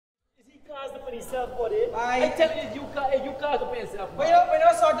for yourself, buddy. I tell you, you can't do for yourself. But you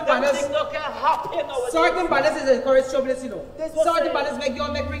know, certain banners. That can happen nowadays. Certain banners is encourage troubles, you know. Certain banners make you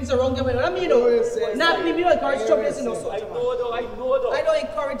make rings around them. I mean, you know. Not me, we don't encourage troubles, you know. I know though. I don't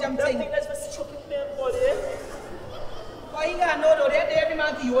encourage them things. That thing that's for stupid men, buddy. Why you got no, though? They every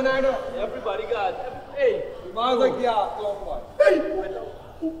man to you and I know. Everybody got. Hey. The man's like, yeah, come on. Hey!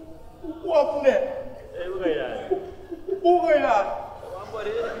 What happened there? Hey, look at that. Who going on? Come on,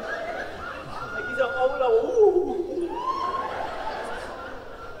 buddy. Like he's a owl.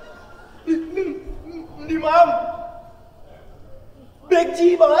 The man. Big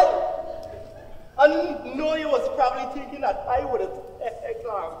G, boy. I know you was probably thinking that I would have taken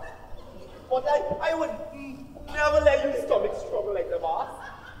long. But I would never let you stomach struggle like the boss.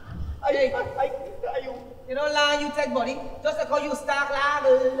 You know, land you take, buddy. Just like how you start land.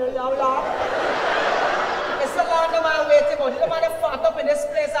 It's a long the man waiting, buddy. The man is fat up in this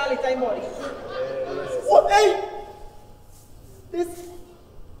place all the time, buddy. What? Hey! This.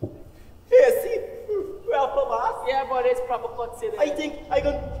 Here, see? Proper boss. Yeah, but it's proper cut. I think I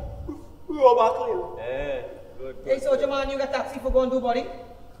can go back a little. Yeah, good. Hey, Soldier Man, you got taxi for going to do, buddy?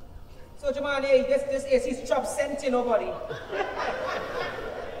 Soldier Man, hey, this AC chop cent, you know, buddy.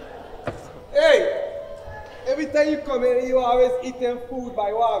 Hey! Every time you come in, you always eating food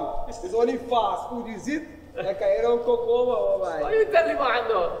by one. It's only fast food, is it? Like I don't cook over, What are you telling me, man,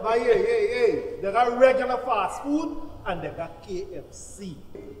 though? But hey. They got regular fast food and they got KFC.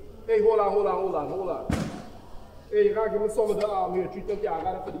 Hey, hold on. Hey, you gotta give me some of the here treatment I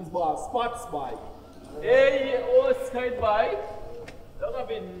got for these spots, boy. Hey, oh, sky boy. There's gonna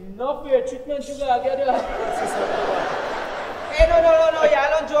be enough fair treatment you gotta get there. Hey, no, yeah, I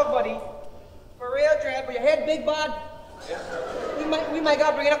don't joke, buddy. For real, Dre, but your head big, bad. We might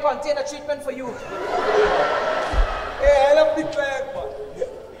gotta bring in a container treatment for you. Hey, I love the flag, man.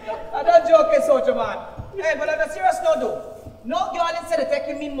 I don't joke, Soldier Man. Hey, but on a serious note, though. No girl instead of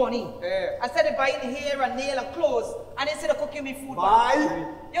taking me money. Yeah. Instead of buying hair and nail and clothes, and instead of cooking me food. Bye.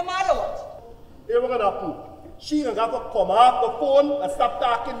 You mad or what? Hey, what gonna happen? She gonna have to come off the phone and stop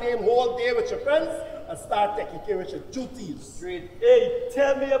talking name whole day with your friends and start taking care of your duties. Great. Hey,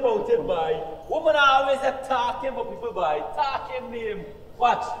 tell me about it, boy. Women are always talking about people, boy. Talking name.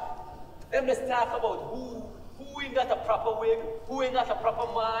 Watch. Them just talk about who ain't got a proper wig, who ain't got a proper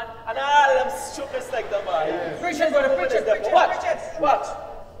man, and all them stupid like that, boy. Preach it, brother, preach it. Watch.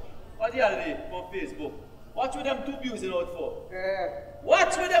 What the other day on Facebook? Watch what them two views in out for. Yeah.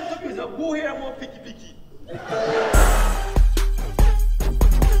 Watch what them two views are. Who here more picky? Them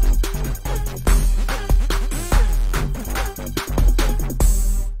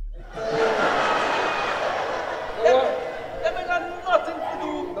ain't got nothing to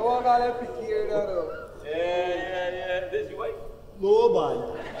do. No one got that picky here, though. Yeah. This your wife? Nobody.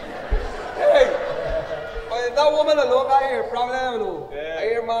 Hey! But that woman alone got here problem, no? Yeah. I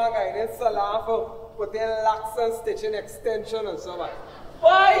hear man guy in salon for putting locks and stitching extension and so on.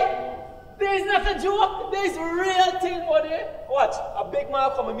 Why? There's not a joke. There's a real thing, buddy. Watch. A big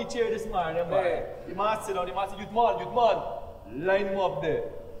man come and meet here this morning, man. Yeah. The man sit down. The man say, youth man. Line him up there.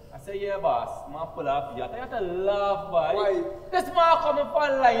 I say, yeah, boss. Man pull off yacht. I have to laugh, boy. Why? This man come and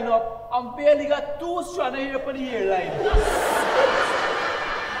find line up and barely got 2 strands here for the hairline.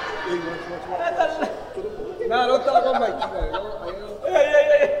 Nah, don't talk about Mikey, man.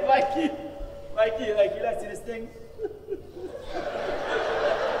 Yeah. Mikey, let's see this thing.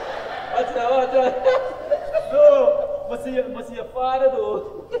 Watch that. No, must see your father though.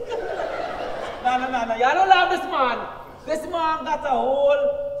 No. You don't love this man. This man got a whole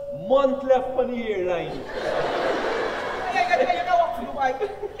month left on the hairline. You know what to do, Mike.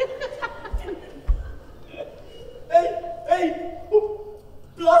 Hey.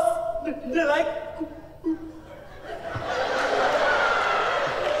 Plus, they like.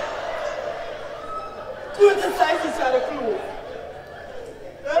 Criticize each other clothes.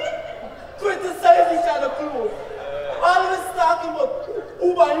 Criticize each other clothes. Always talking about who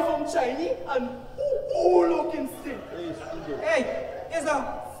buying from Chinese and who looking still. Hey, it's a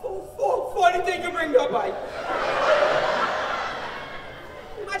funny thing you bring up, Mike.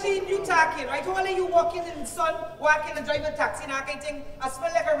 Imagine you talking, right? Only you walking in the sun, walking and driving a taxi and all kind of thing. I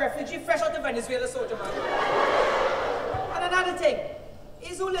smell like a refugee fresh out of Venezuela, Soldier Man. And another thing,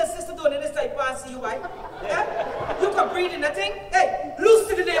 is who little sister doing in this type and see you, right? Yeah? You can breathe in that thing. Hey, loose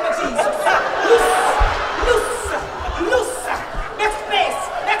to the name of Jesus. Loose.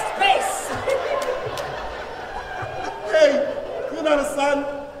 Next space. Hey, you don't understand?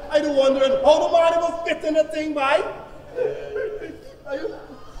 I do wondering how the man will fit in the thing, boy. Are you?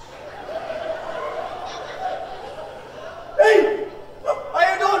 Hey!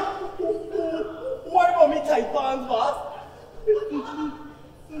 I don't. tight pants, boss.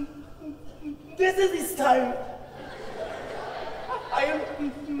 This is his time. I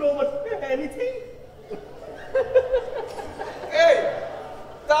don't know but anything. Hey,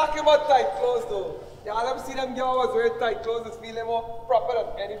 talking about tight clothes though. Y'all ever see them girls was wearing tight clothes and feeling more proper than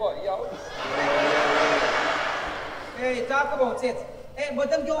anybody else? Hey, talk about it. Hey, but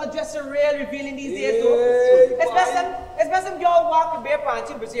them girls dressing real revealing these days though. Especially them girls walk with bare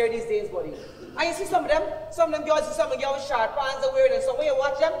pants in Brazil these days, buddy. And you see some of them girls with short pants are wearing, and so when you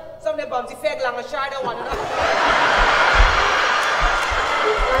watch them, some of them bums, they fake long and short and one another.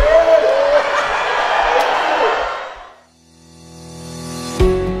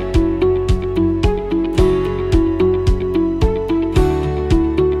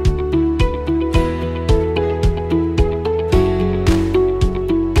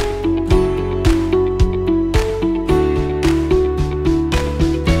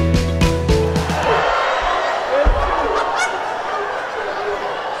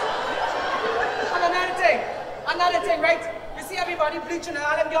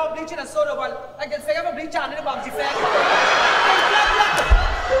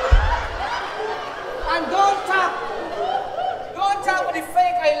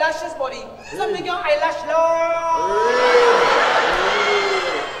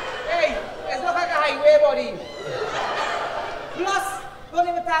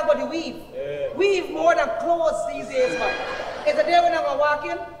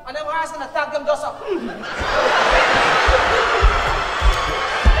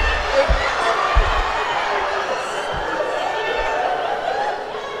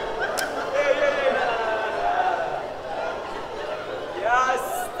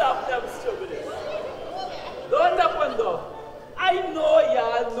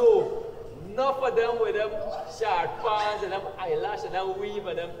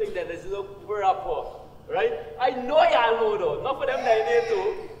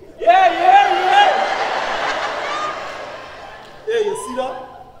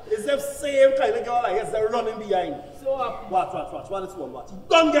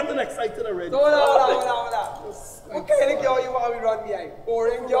 Don't get excited already. Hold on. What kind of girl you want me run behind?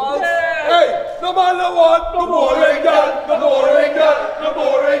 Boring girls? Yeah. Hey, no matter what, no boring girl, no boring girl, no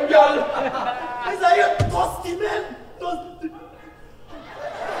boring girl. Is that your dusty man?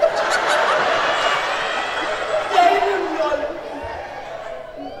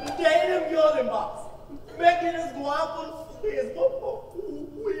 Damn girl in box. Making us go up on Facebook for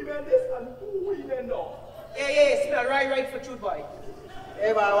who even this and who even that. Hey, smell right for truth, boy.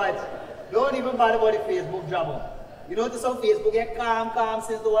 Hey, boy, what? Don't even bother about the Facebook drama. You know, to some Facebook get calm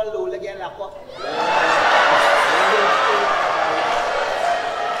since the whole load again lock up.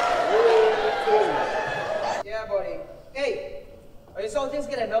 Yeah, buddy. Hey, are you saw things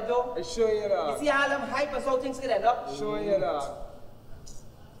get end up though? I show you that. You see how them hype and how things get end up? Show you that.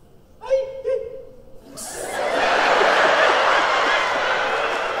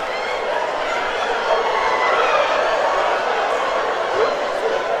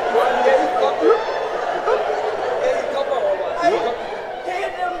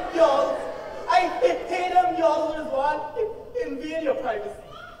 Invade your privacy.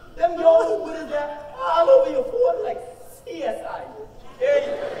 Them girls who put it there all over your phone like CSI. Hey,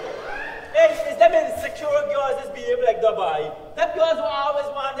 it's them insecure girls that behave like Dubai. Them girls who always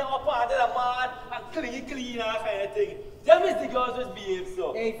want them up under the man and clean and kind of thing. Them is the girls who behave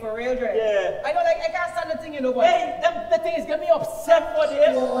so. Hey, for real, Dre? Yeah. I know, like, I can't stand the thing, you know, but... Hey, the thing is getting me upset for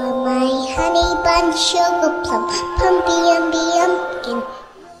this. You are my honey bun, sugar plum, pumpkin.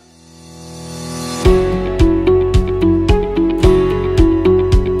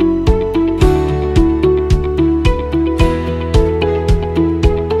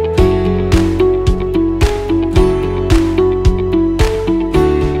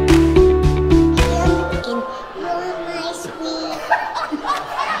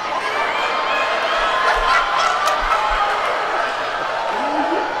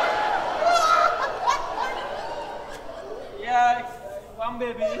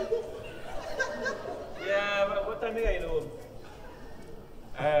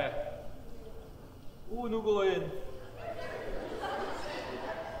 Who no going?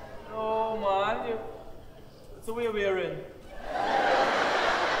 No man, so what are you wearing?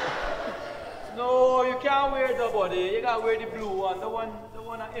 No, you can't wear the body. You gotta wear the blue one, the one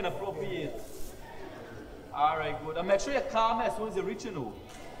that's inappropriate. Alright, good. And make sure you calm as soon as you reach, you know.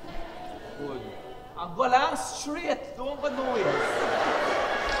 Good. And go along straight, don't go nowhere.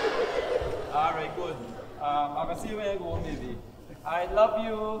 Alright, good. I can see you when you go, baby. I love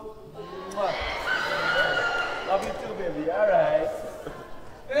you. Mwah. Love you too, baby. Alright.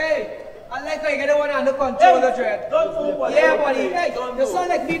 Hey, I like how you get the one under control, the dread. Don't move, buddy. Yeah, buddy. Hey, Don't you move. sound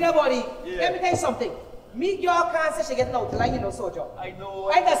like leader, buddy. Yeah. Let me tell you something. Me, girl can't say she getting out the line, you know, soldier. I know.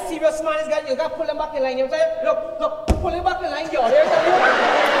 I the serious man is got you got to pull him back in line. You say, look, pull him back in line, girl. Here,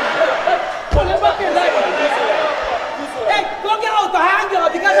 pull him back in line. Hey, don't get out the hand, girl,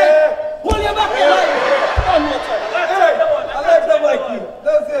 because I pull you back in line. I like the Mikey.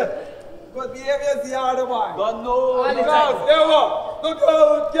 That's it. Good behavior is the harder one. Don't know. Because, the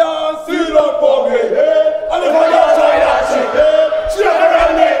girl can't see the for me. And if I don't try that shit, she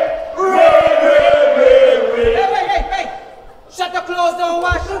around me. Hey. Shut the clothes down,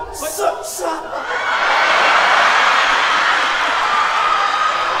 wash.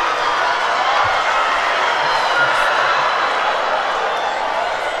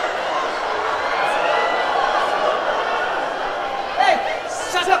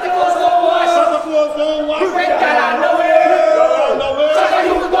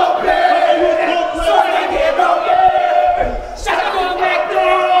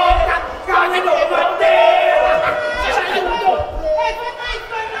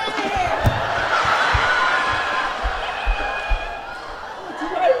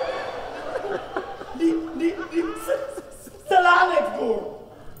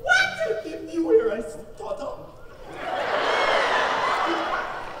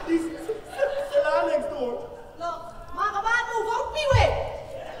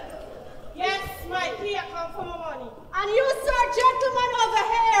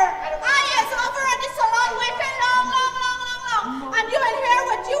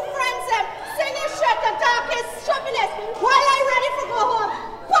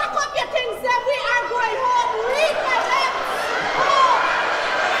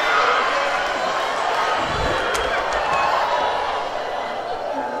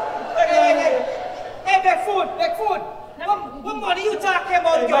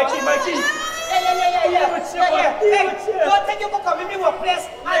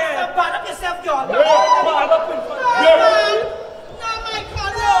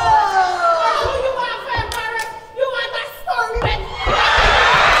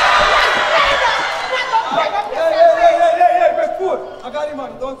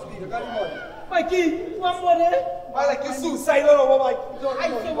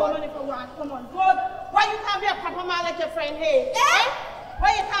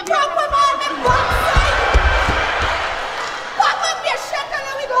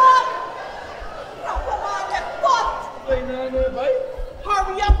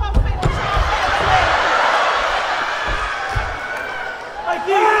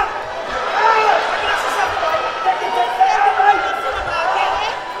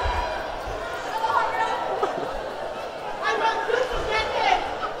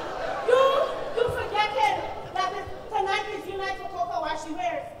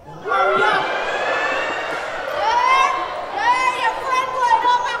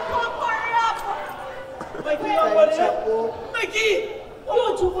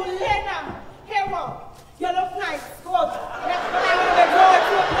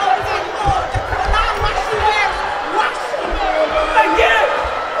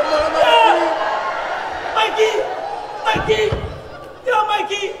 Mikey!